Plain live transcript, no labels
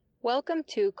Welcome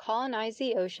to Colonize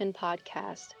the Ocean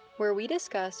podcast, where we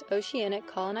discuss oceanic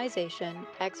colonization,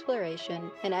 exploration,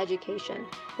 and education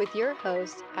with your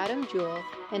hosts Adam Jewell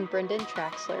and Brendan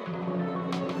Traxler.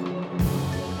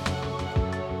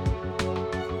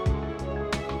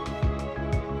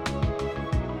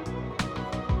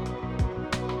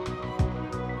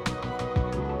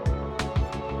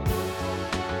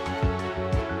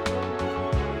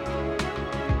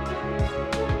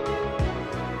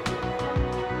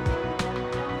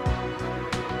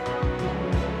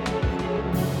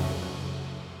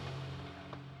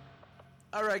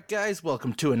 All right, guys,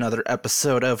 welcome to another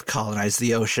episode of Colonize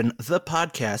the Ocean, the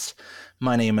podcast.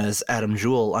 My name is Adam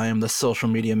Jewell. I am the social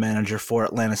media manager for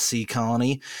Atlantis Sea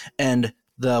Colony and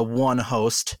the one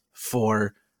host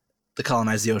for the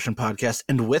Colonize the Ocean podcast.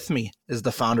 And with me is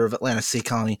the founder of Atlantis Sea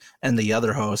Colony and the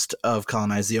other host of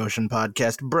Colonize the Ocean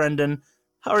podcast, Brendan.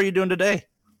 How are you doing today?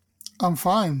 I'm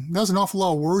fine. That was an awful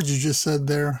lot of words you just said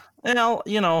there. Well,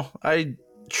 I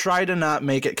try to not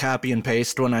make it copy and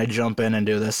paste when I jump in and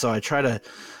do this, so I try to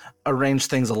arrange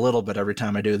things a little bit every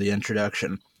time I do the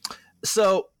introduction.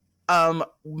 So,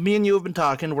 me and you have been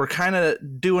talking. We're kind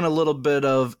of doing a little bit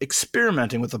of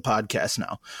experimenting with the podcast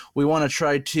now. We want to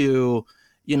try to,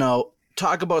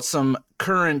 talk about some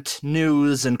current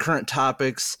news and current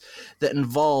topics that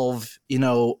involve,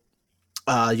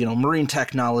 marine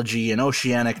technology and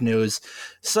oceanic news,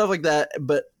 stuff like that,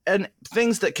 and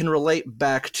things that can relate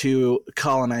back to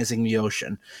colonizing the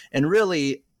ocean. And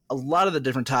really, a lot of the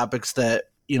different topics that,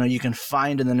 you can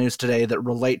find in the news today that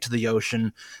relate to the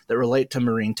ocean, that relate to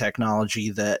marine technology,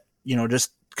 that,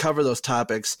 just cover those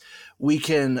topics, we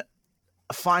can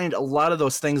find a lot of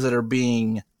those things that are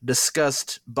being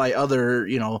discussed by other,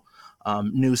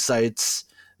 news sites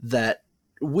that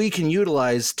we can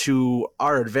utilize to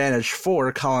our advantage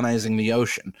for colonizing the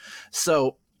ocean.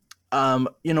 So,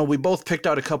 we both picked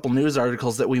out a couple news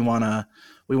articles that we want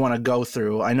to go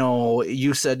through. I know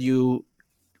you said you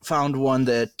found one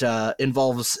that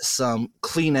involves some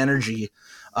clean energy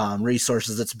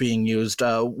resources that's being used.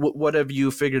 What have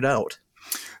you figured out?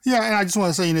 Yeah, and I just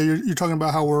want to say, you're talking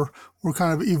about how we're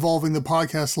kind of evolving the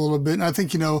podcast a little bit, and I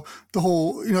think the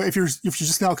whole, if you're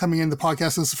just now coming in the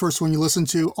podcast, this is the first one you listen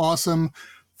to, awesome.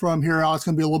 From here out, it's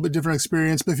going to be a little bit different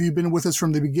experience. But if you've been with us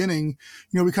from the beginning,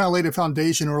 we kind of laid a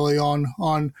foundation early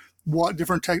on what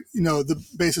different the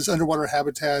basis underwater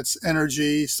habitats,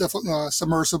 energy, stuff,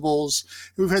 submersibles.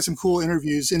 We've had some cool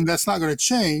interviews, and that's not going to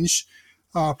change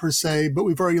per se. But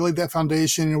we've already laid that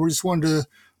foundation, and we just wanted to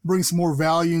bring some more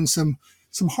value and some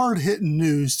hard hitting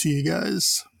news to you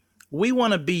guys. We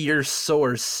want to be your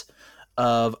source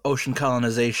of ocean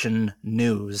colonization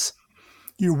news.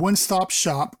 Your one-stop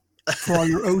shop for all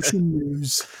your ocean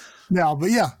news now. But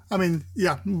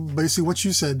basically what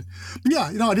you said. But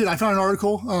I did. I found an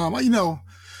article.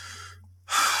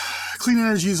 Clean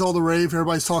energy is all the rave.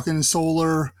 Everybody's talking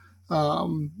solar,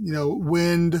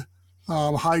 wind,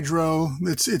 hydro.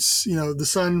 It's the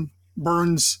sun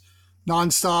burns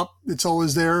nonstop. It's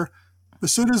always there. But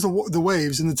so does the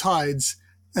waves and the tides,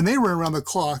 and they run around the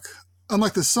clock.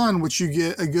 Unlike the sun, which you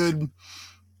get a good,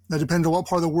 that depends on what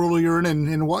part of the world you're in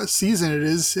and what season it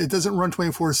is. It doesn't run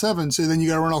 24/7. So then you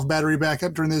got to run off battery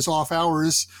backup during those off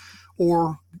hours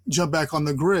or jump back on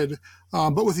the grid.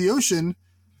 But with the ocean,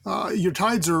 your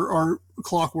tides are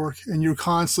clockwork and you're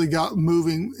constantly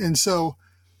moving. And so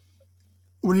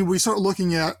when we start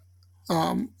looking at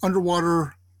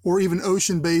underwater or even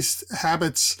ocean-based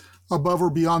habits above or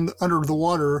beyond under the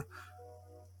water,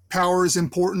 power is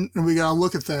important, and we got to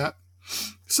look at that.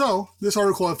 So this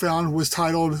article I found was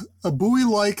titled, "A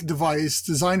buoy-like device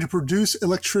designed to produce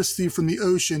electricity from the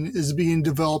ocean is being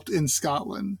developed in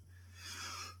Scotland."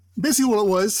 Basically what it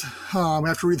was,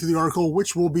 after reading through the article,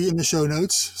 which will be in the show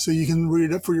notes, so you can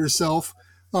read it up for yourself,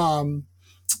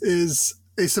 is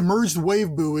a submerged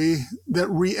wave buoy that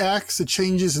reacts to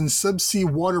changes in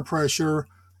subsea water pressure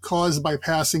caused by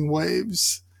passing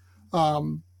waves.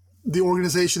 The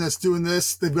organization that's doing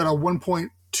this, they've got a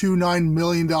 $1.29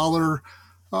 million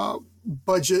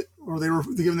budget, or they were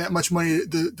given that much money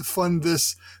to fund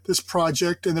this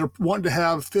project, and they're wanting to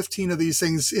have 15 of these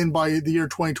things in by the year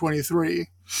 2023.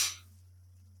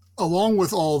 Along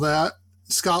with all that,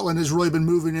 Scotland has really been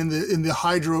moving in the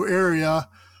hydro area,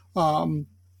 and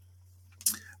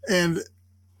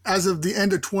as of the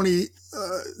end of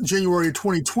January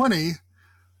 2020,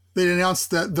 they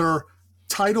announced that their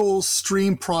tidal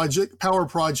stream power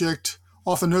project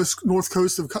off the north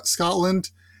coast of Scotland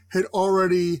had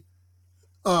already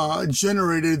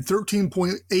generated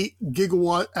 13.8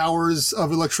 gigawatt hours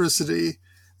of electricity.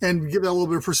 And to give that a little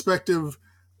bit of perspective,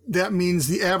 that means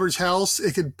the average house,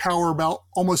 it could power about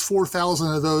almost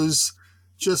 4,000 of those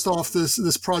just off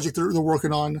this project they're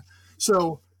working on.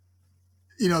 So,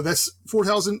 that's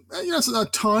 4,000. It's not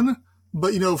a ton,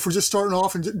 but for just starting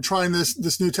off and trying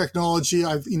this new technology,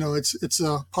 it's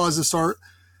a positive start.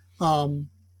 The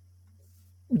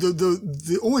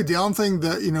only down thing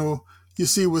that you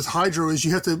see with hydro is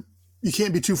you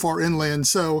can't be too far inland.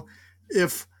 So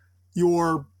if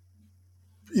you're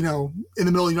in the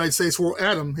middle of the United States, or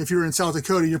Adam, if you're in South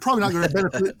Dakota, you're probably not going to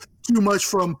benefit too much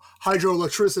from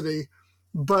hydroelectricity.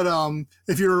 But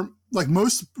if you're like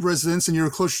most residents and you're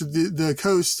closer to the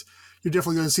coast, you're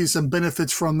definitely going to see some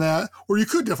benefits from that, or you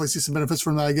could definitely see some benefits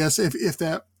from that, I guess, if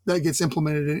that gets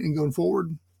implemented and going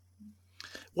forward.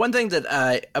 One thing that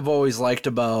I've always liked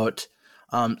about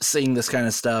seeing this kind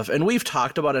of stuff, and we've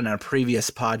talked about it in our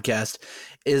previous podcast,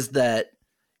 is that,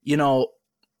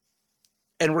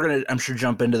 and we're going to, I'm sure,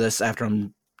 jump into this after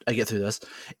I get through this,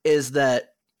 is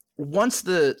that once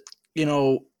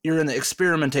you're in the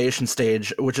experimentation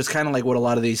stage, which is kind of like what a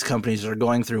lot of these companies are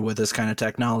going through with this kind of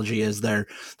technology, is they're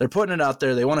putting it out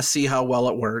there. They want to see how well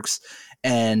it works.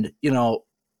 And,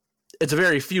 it's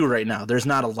very few right now. There's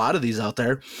not a lot of these out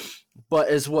there, but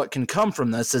as what can come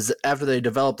from this is after they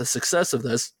develop the success of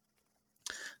this,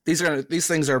 these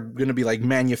things are going to be like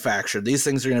manufactured. These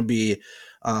things are going to be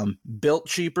built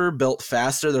cheaper, built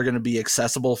faster. They're going to be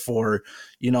accessible for,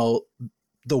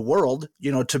 the world,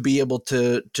 to be able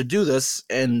to do this,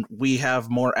 and we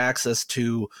have more access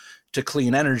to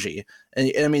clean energy.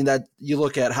 And I mean, that you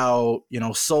look at how,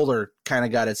 solar kind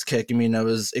of got its kick. I mean, it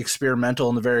was experimental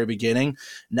in the very beginning.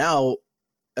 Now,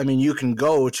 I mean, you can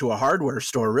go to a hardware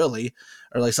store, really,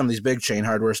 or like some of these big chain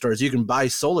hardware stores. You can buy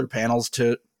solar panels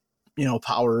to,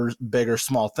 power big or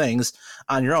small things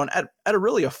on your own at a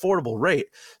really affordable rate.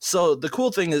 So the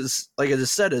cool thing is, like I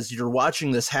just said, is you're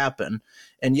watching this happen.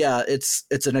 And yeah, it's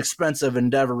an expensive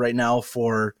endeavor right now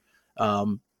for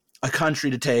a country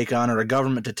to take on or a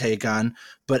government to take on.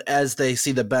 But as they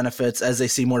see the benefits, as they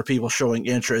see more people showing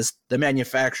interest, the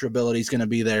manufacturability is going to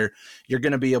be there. You're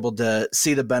going to be able to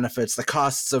see the benefits, the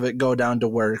costs of it go down to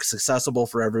where it's accessible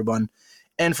for everyone.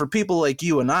 And for people like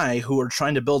you and I who are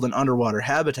trying to build an underwater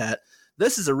habitat,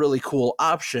 this is a really cool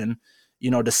option,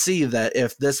 to see that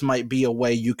if this might be a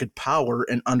way you could power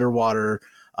an underwater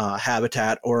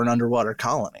habitat or an underwater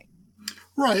colony.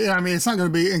 Right. I mean, it's not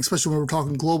going to be, especially when we're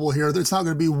talking global here, it's not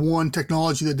going to be one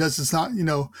technology that does, it's not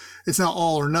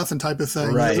all or nothing type of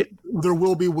thing. Right. There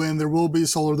will be wind, there will be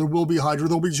solar, there will be hydro,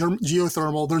 there'll be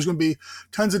geothermal. There's going to be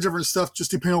tons of different stuff just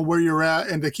depending on where you're at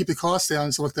and to keep the costs down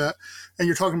and stuff like that. And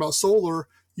you're talking about solar,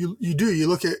 you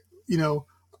look at,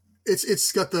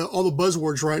 it's got all the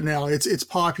buzzwords right now. It's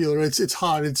popular. It's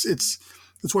hot. It's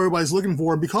what everybody's looking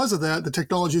for. And because of that, the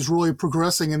technology is really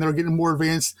progressing and they're getting more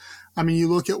advanced. I mean, you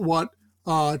look at what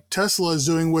Tesla is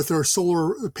doing with their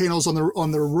solar panels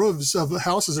on their roofs of the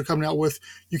houses they're coming out with.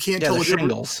 You can't tell the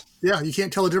shingles. Yeah, you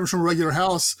can't tell the difference from a regular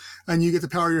house, and you get to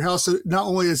power your house. So not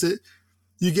only is it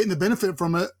you getting the benefit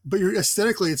from it, but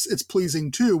aesthetically it's pleasing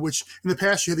too. Which in the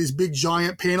past you had these big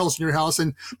giant panels in your house,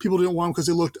 and people didn't want them because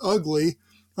they looked ugly.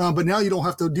 But now you don't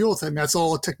have to deal with it. And that's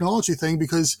all a technology thing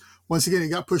because once again it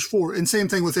got pushed forward. And same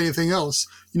thing with anything else.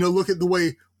 Look at the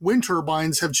way wind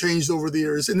turbines have changed over the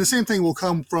years, and the same thing will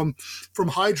come from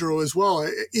hydro as well.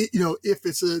 If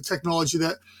it's a technology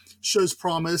that shows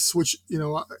promise, which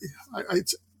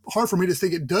it's hard for me to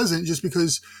think it doesn't, just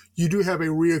because you do have a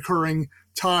reoccurring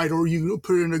tide, or you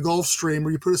put it in a Gulf Stream,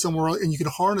 or you put it somewhere else, and you can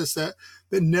harness that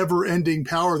never-ending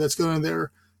power that's going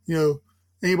there.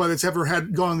 Anybody that's ever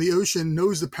gone in the ocean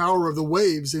knows the power of the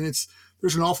waves, and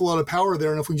there's an awful lot of power there.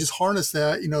 And if we just harness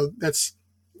that, that's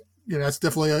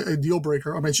definitely a deal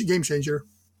breaker. I mean, it's a game changer.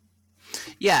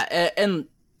 Yeah, and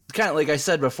kind of like I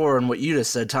said before, and what you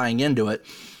just said, tying into it,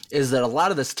 is that a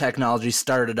lot of this technology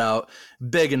started out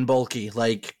big and bulky.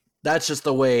 Like that's just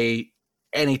the way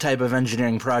any type of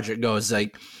engineering project goes.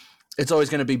 Like it's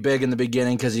always going to be big in the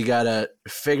beginning because you got to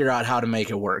figure out how to make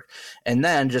it work, and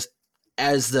then just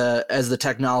as the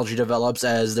technology develops,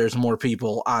 as there's more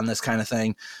people on this kind of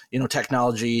thing,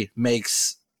 technology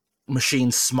makes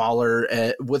machines smaller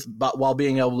while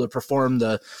being able to perform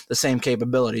the same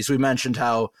capabilities. We mentioned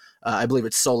how I believe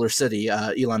it's Solar City,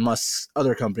 Elon Musk's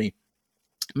other company,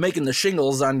 making the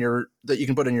shingles that you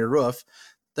can put on your roof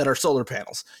that are solar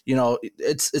panels.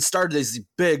 It started these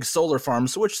big solar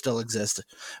farms, which still exist,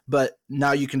 but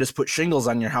now you can just put shingles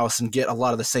on your house and get a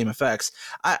lot of the same effects.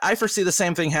 I foresee the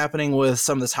same thing happening with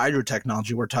some of this hydro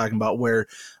technology we're talking about, where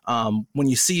when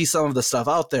you see some of the stuff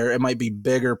out there, it might be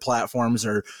bigger platforms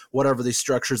or whatever these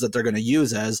structures that they're going to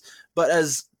use as, but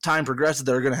as time progresses,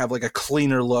 they're going to have like a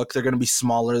cleaner look. They're going to be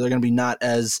smaller. They're going to be not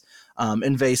as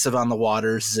invasive on the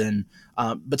waters, and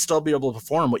but still be able to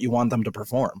perform what you want them to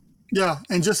perform. Yeah,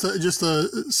 and just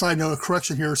a side note, a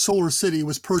correction here. Solar City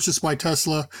was purchased by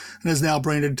Tesla and is now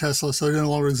branded Tesla, so it no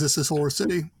longer exists as Solar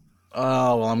City.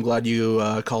 Oh, well, I'm glad you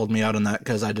called me out on that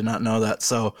because I did not know that.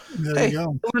 So, There hey, you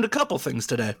go. I learned a couple things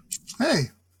today. Hey,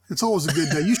 it's always a good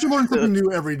day. You should learn something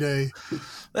new every day.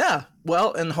 Yeah,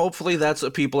 well, and hopefully that's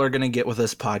what people are going to get with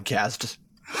this podcast.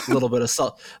 A little bit of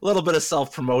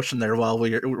self promotion there while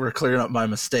we're clearing up my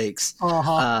mistakes.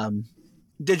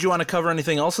 Did you want to cover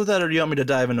anything else with that, or do you want me to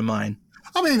dive into mine?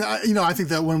 I mean, I think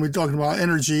that when we're talking about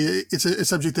energy, it's a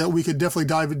subject that we could definitely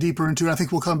dive deeper into. And I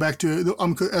think we'll come back to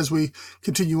it as we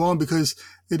continue on, because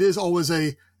it is always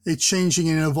a changing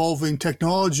and evolving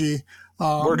technology.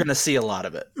 We're going to see a lot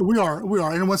of it. We are.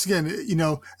 And once again,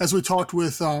 as we talked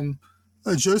with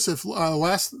Joseph on the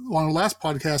last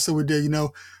podcast that we did,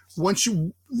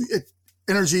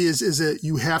 energy is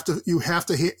you have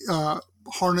to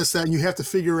harness that, and you have to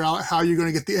figure out how you're going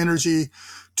to get the energy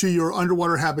to your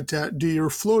underwater habitat, to your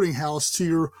floating house, to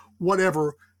your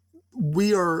whatever.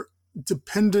 We are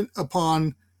dependent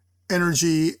upon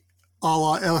energy, a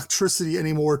la electricity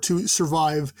anymore, to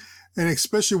survive. And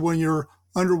especially when you're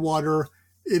underwater,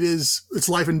 it's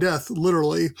life and death,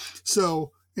 literally.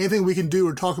 So anything we can do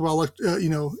or talk about,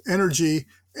 energy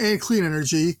and clean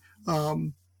energy,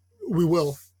 we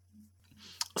will.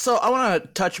 So I want to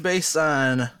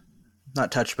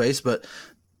but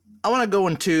I want to go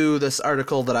into this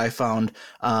article that I found.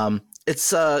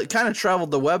 It's kind of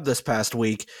traveled the web this past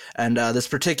week, and this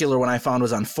particular one I found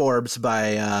was on Forbes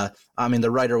by,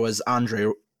 the writer was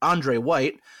Andre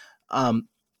White.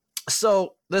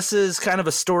 So this is kind of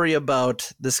a story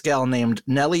about this gal named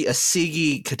Nelly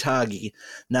Asigi Katagi.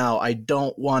 Now, I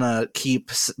don't want to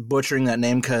keep butchering that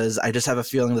name because I just have a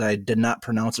feeling that I did not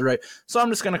pronounce it right. So I'm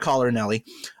just going to call her Nelly.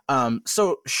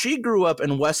 So she grew up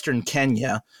in Western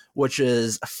Kenya, which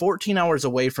is 14 hours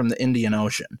away from the Indian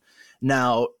Ocean.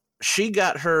 Now, she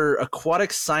got her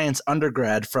aquatic science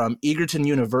undergrad from Egerton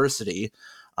University.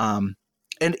 And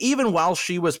even while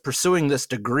she was pursuing this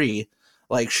degree,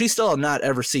 she still had not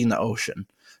ever seen the ocean.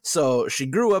 So she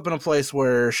grew up in a place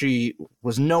where she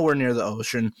was nowhere near the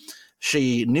ocean.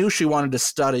 She knew she wanted to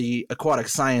study aquatic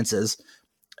sciences.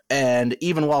 And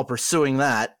even while pursuing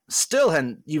that, still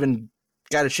hadn't even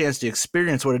got a chance to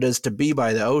experience what it is to be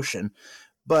by the ocean,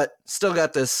 but still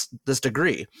got this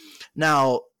degree.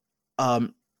 Now,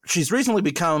 she's recently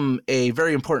become a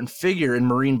very important figure in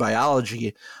marine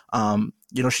biology.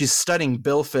 She's studying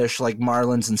billfish like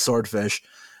marlins and swordfish.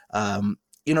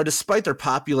 Despite their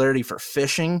popularity for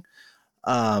fishing,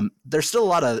 there's still a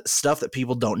lot of stuff that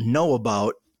people don't know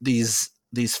about these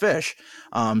fish.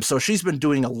 So she's been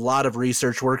doing a lot of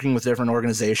research, working with different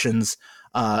organizations,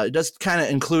 just kind of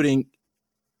including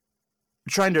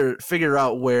trying to figure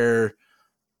out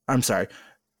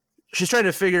she's trying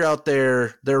to figure out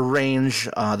their range,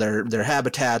 their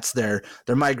habitats, their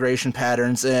migration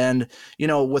patterns, and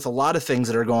with a lot of things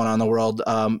that are going on in the world,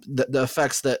 the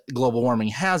effects that global warming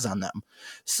has on them.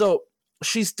 So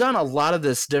she's done a lot of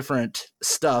this different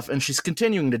stuff, and she's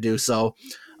continuing to do so,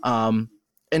 and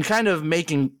kind of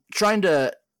trying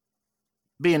to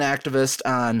be an activist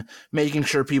on making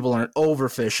sure people aren't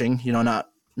overfishing. Not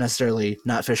necessarily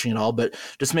not fishing at all, but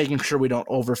just making sure we don't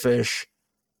overfish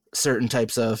certain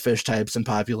types of fish types and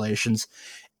populations.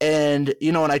 And,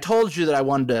 and I told you that I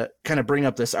wanted to kind of bring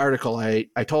up this article. I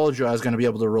told you I was going to be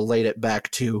able to relate it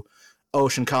back to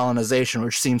ocean colonization,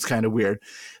 which seems kind of weird.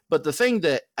 But the thing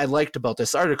that I liked about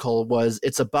this article was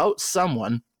it's about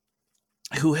someone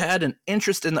who had an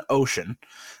interest in the ocean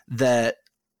that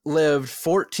lived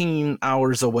 14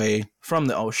 hours away from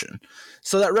the ocean.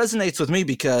 So that resonates with me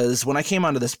because when I came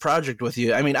onto this project with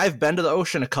you, I've been to the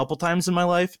ocean a couple times in my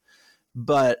life,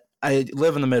 but I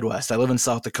live in the Midwest. I live in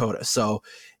South Dakota. So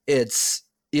it's,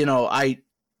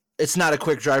 it's not a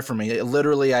quick drive for me.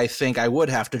 Literally, I think I would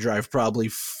have to drive probably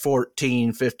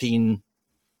 14, 15,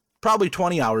 probably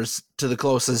 20 hours to the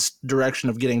closest direction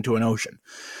of getting to an ocean.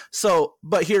 So,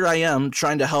 but here I am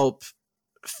trying to help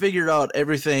figure out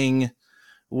everything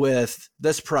with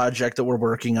this project that we're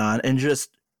working on, and just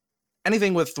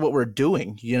anything with what we're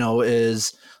doing,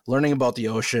 is learning about the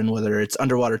ocean, whether it's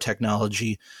underwater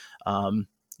technology,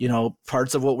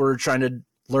 parts of what we're trying to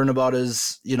learn about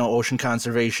is, ocean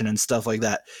conservation and stuff like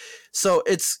that. So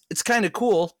it's kind of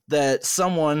cool that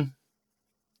someone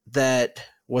that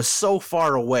was so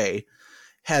far away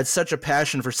had such a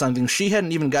passion for something she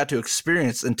hadn't even got to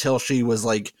experience until she was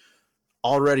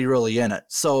already really in it.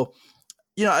 So,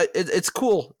 it's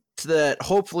cool that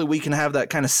hopefully we can have that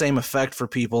kind of same effect for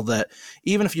people that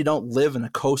even if you don't live in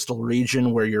a coastal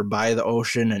region where you're by the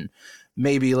ocean and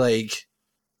maybe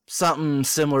something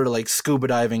similar to like scuba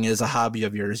diving is a hobby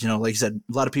of yours. Like you said,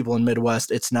 a lot of people in Midwest,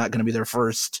 it's not going to be their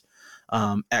first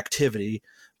activity,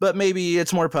 but maybe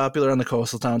it's more popular on the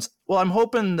coastal towns. Well, I'm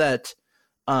hoping that,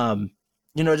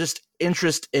 just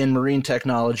interest in marine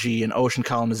technology and ocean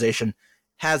colonization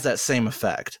has that same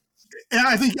effect. And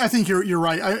I think you're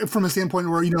right. From a standpoint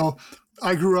where,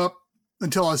 I grew up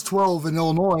until I was 12 in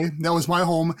Illinois. That was my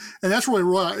home. And that's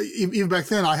really, even back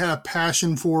then, I had a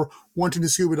passion for wanting to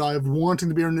scuba dive, wanting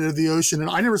to be near the ocean. And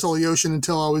I never saw the ocean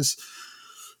until I was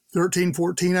 13,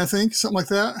 14, I think, something like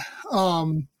that.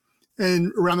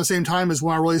 And around the same time is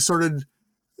when I really started,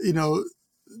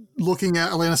 looking at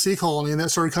Atlantis Sea Colony, and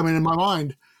that started coming in my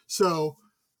mind. So,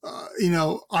 I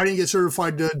didn't get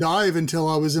certified to dive until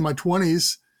I was in my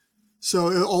 20s.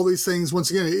 So all these things,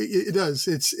 once again, it does.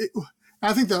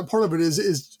 I think that part of it is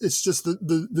it's just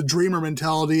the dreamer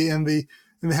mentality and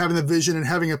having the vision and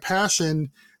having a passion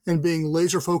and being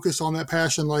laser focused on that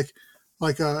passion, like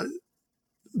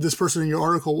this person in your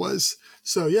article was.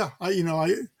 So yeah,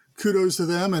 I kudos to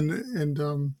them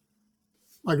and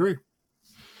I agree.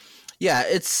 Yeah,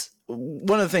 it's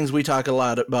one of the things we talk a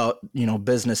lot about,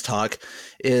 business talk,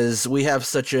 is we have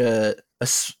such a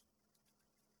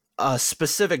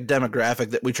specific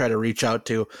demographic that we try to reach out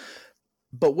to.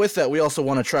 But with that, we also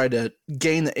want to try to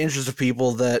gain the interest of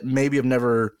people that maybe have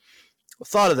never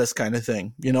thought of this kind of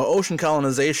thing. Ocean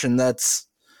colonization, that's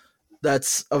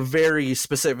a very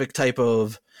specific type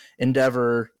of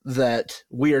endeavor that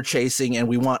we are chasing, and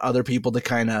we want other people to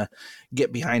kind of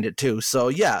get behind it too. So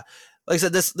yeah, like I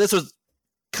said, this was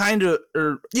kind of,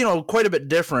 quite a bit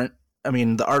different. I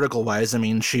mean, the article wise,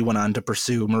 she went on to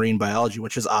pursue marine biology,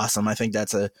 which is awesome. I think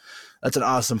that's an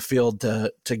awesome field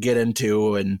to get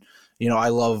into. And, I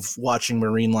love watching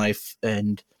marine life,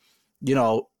 and,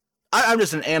 I'm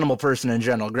just an animal person in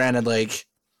general. Granted, like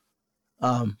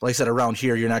I said, around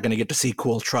here, you're not going to get to see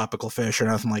cool tropical fish or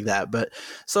nothing like that. But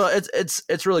so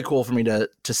it's really cool for me to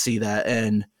see that.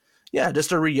 And yeah, just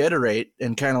to reiterate,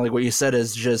 and kind of like what you said,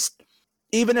 is just,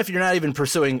 even if you're not even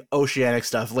pursuing oceanic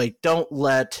stuff, like, don't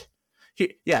let,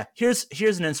 here's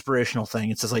an inspirational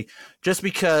thing. It's just like, just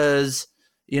because,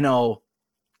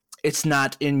 it's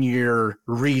not in your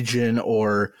region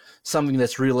or something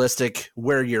that's realistic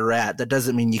where you're at, that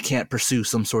doesn't mean you can't pursue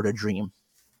some sort of dream.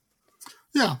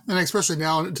 Yeah, and especially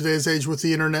now in today's age with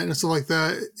the internet and stuff like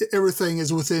that, everything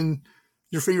is within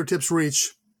your fingertips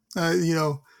reach.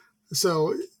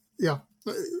 So yeah,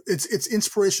 it's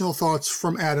inspirational thoughts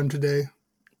from Adam today.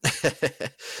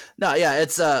 No, yeah,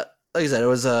 it's like I said, it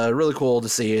was really cool to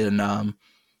see, and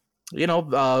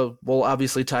we'll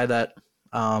obviously tie that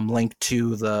link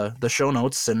to the show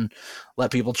notes and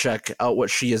let people check out what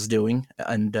she is doing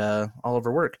and all of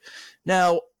her work.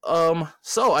 Now,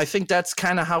 so I think that's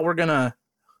kind of how we're gonna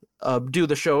do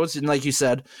the shows. And like you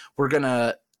said, we're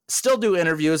gonna still do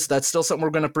interviews. That's still something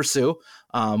we're gonna pursue.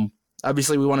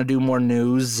 Obviously, we want to do more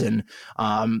news and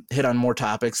hit on more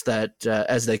topics that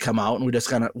as they come out, and we just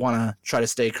kind of want to try to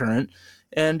stay current.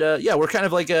 And we're kind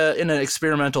of like in an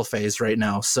experimental phase right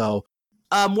now. So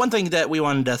one thing that we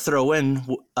wanted to throw in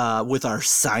with our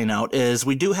sign out is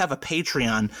we do have a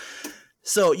Patreon.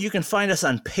 So you can find us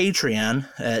on Patreon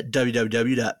at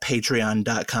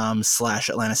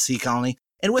www.patreon.com/Atlantis Sea Colony.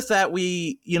 And with that,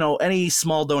 we, any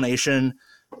small donation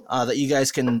that you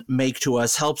guys can make to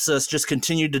us helps us just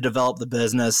continue to develop the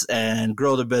business and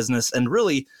grow the business. And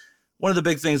really, one of the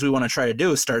big things we want to try to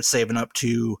do is start saving up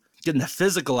to getting the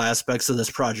physical aspects of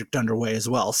this project underway as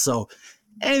well. So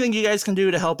anything you guys can do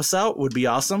to help us out would be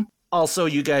awesome. Also,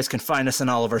 you guys can find us on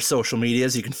all of our social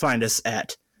medias. You can find us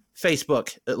at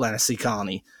Facebook, Atlantis Sea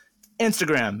Colony,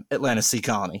 Instagram, Atlantis Sea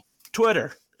Colony,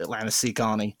 Twitter, Atlantis Sea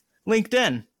Colony,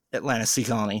 LinkedIn, Atlantis Sea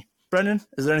Colony. Brendan,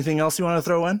 is there anything else you want to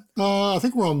throw in? I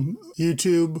think we're on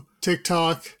YouTube,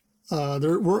 TikTok.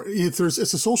 If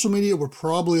it's a social media, we're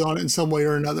probably on it in some way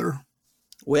or another.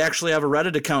 We actually have a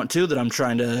Reddit account, too, that I'm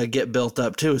trying to get built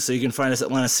up, too. So you can find us at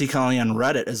Atlantis Sea Colony on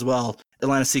Reddit as well,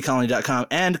 AtlantisSeaColony.com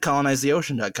and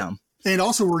ColonizeTheOcean.com. And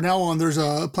also, we're now on, there's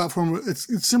a platform,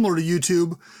 it's similar to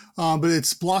YouTube, but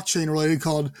it's blockchain related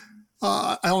called,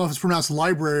 I don't know if it's pronounced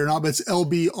library or not, but it's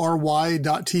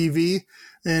lbry.tv.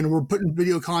 And we're putting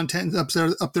video content up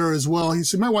there as well.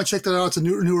 So you might want to check that out. It's a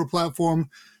newer platform.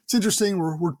 It's interesting.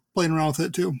 We're playing around with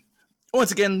it, too.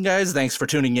 Once again, guys, thanks for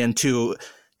tuning in to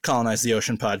Colonize the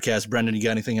Ocean podcast. Brendan, you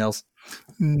got anything else?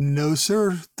 No,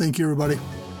 sir. Thank you, everybody.